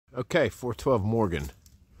Okay, 412 Morgan.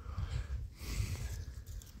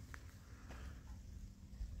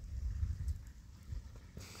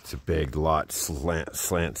 It's a big lot,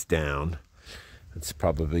 slants down. It's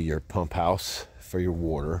probably your pump house for your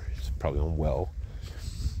water. It's probably on well.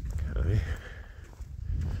 Okay.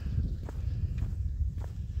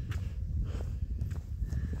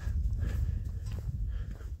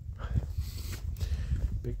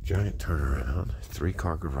 Big giant turnaround,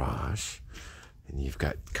 3-car garage. And you've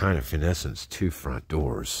got kind of, in essence, 2 front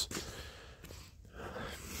doors.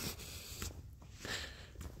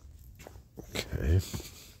 Okay.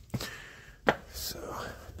 So,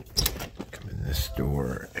 come in this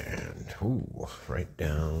door and, ooh, right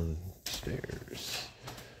downstairs.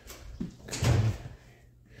 Okay.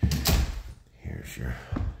 Here's your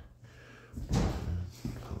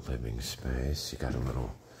living space. You got a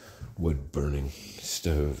little wood-burning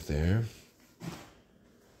stove there.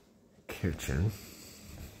 Kitchen.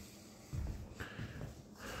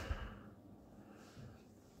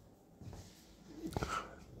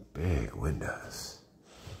 Big windows,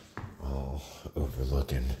 all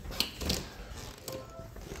overlooking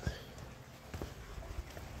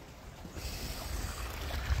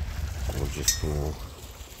gorgeous pool.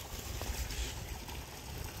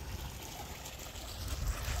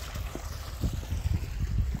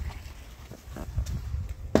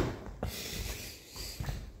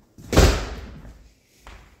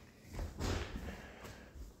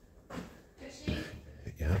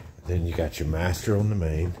 Yeah, then you got your master on the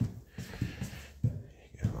main. You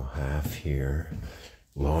got a half here,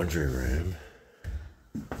 laundry room.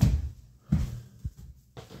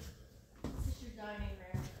 This is your dining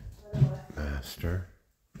room. Master.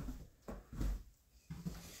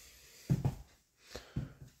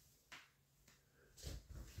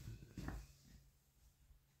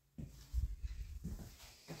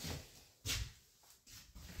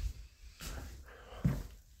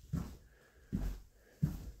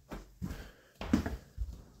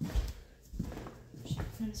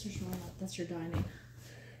 That's your dining.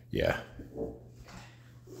 Yeah.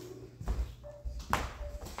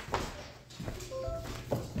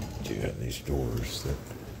 You got these doors that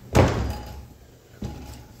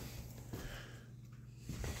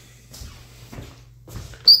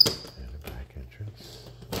and a back entrance.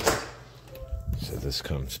 So this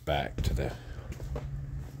comes back to the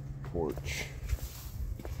porch.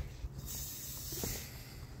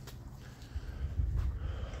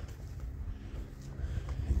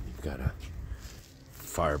 You've got a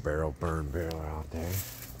fire barrel, burn barrel out there.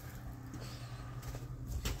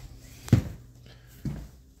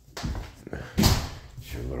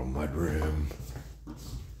 It's your little mud room.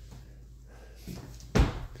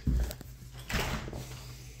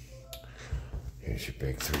 Here's your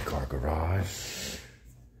big 3-car garage.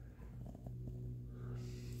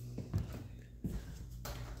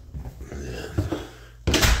 And then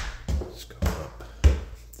let's go up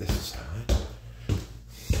this side.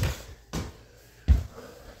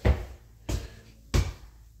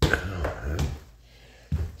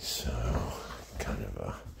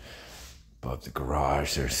 Above the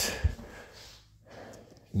garage, there's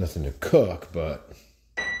nothing to cook, but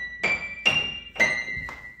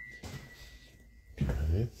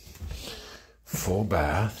okay. Full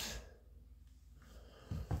bath,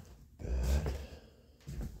 bed,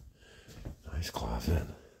 nice closet.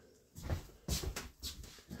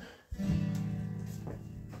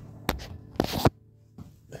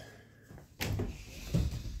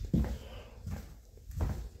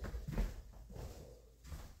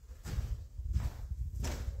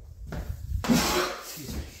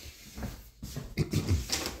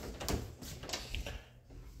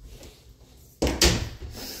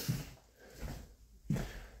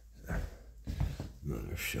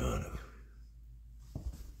 Another shot of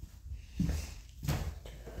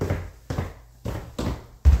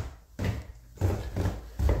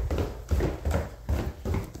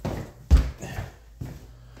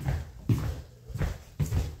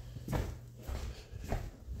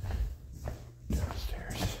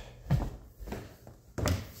downstairs.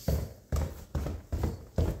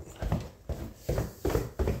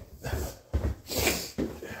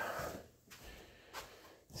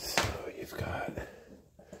 So you've got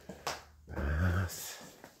bath,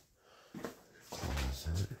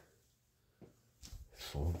 closet,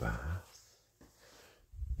 full bath.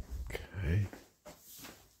 Okay.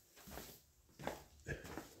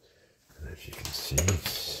 And as you can see,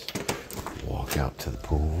 walk out to the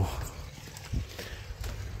pool.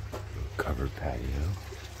 Covered patio.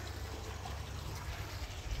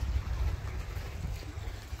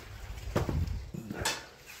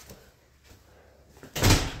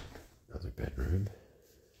 Another bedroom.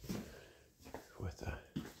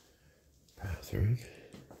 bathroom.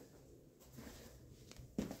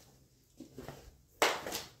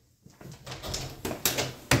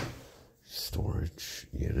 Storage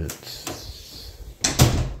units.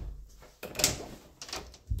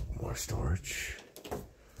 More storage.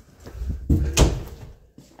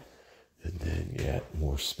 And then yet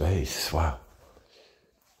more space. Wow.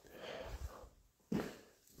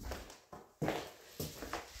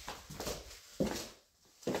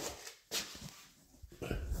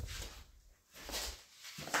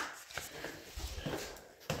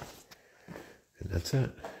 And that's it.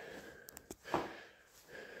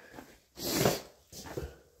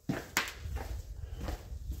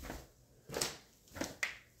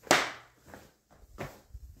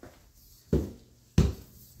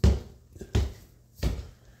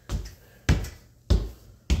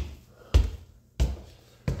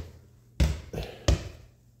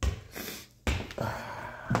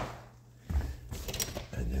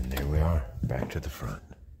 And then there we are, back to the front.